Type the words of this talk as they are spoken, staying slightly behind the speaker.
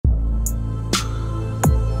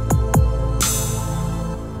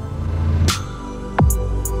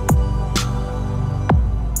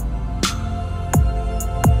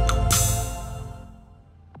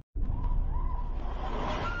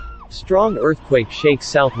strong earthquake shakes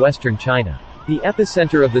southwestern China. The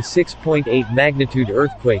epicenter of the 6.8 magnitude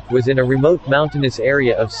earthquake was in a remote mountainous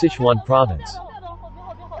area of Sichuan province.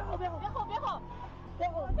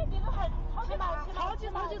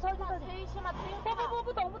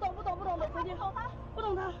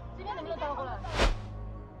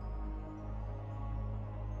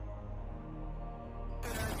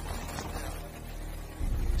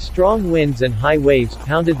 Strong winds and high waves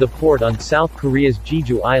pounded the port on South Korea's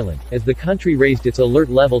Jeju island, as the country raised its alert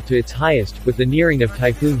level to its highest, with the nearing of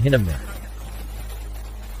Typhoon Hinnamnor.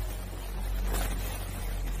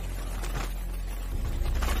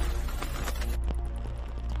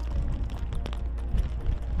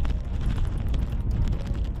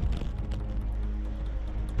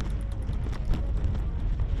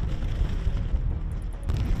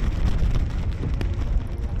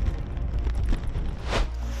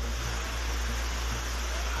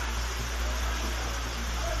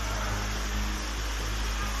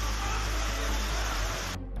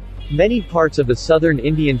 Many parts of the southern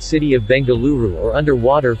Indian city of Bengaluru are under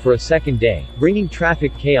water for a second day, bringing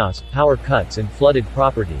traffic chaos, power cuts and flooded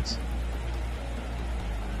properties.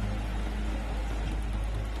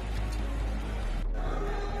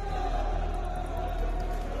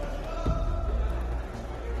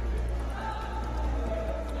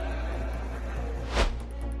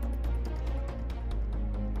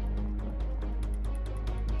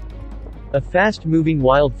 A fast-moving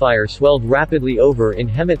wildfire swelled rapidly over in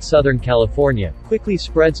Hemet, Southern California, quickly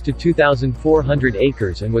spreads to 2,400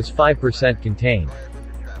 acres and was 5% contained.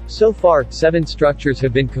 So far, 7 structures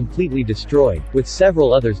have been completely destroyed, with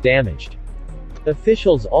several others damaged.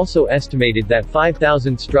 Officials also estimated that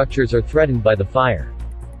 5,000 structures are threatened by the fire.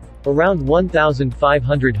 Around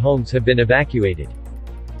 1,500 homes have been evacuated.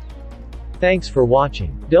 Thanks for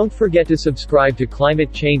watching. Don't forget to subscribe to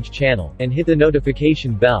Climate Change channel, and hit the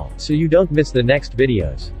notification bell, so you don't miss the next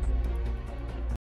videos.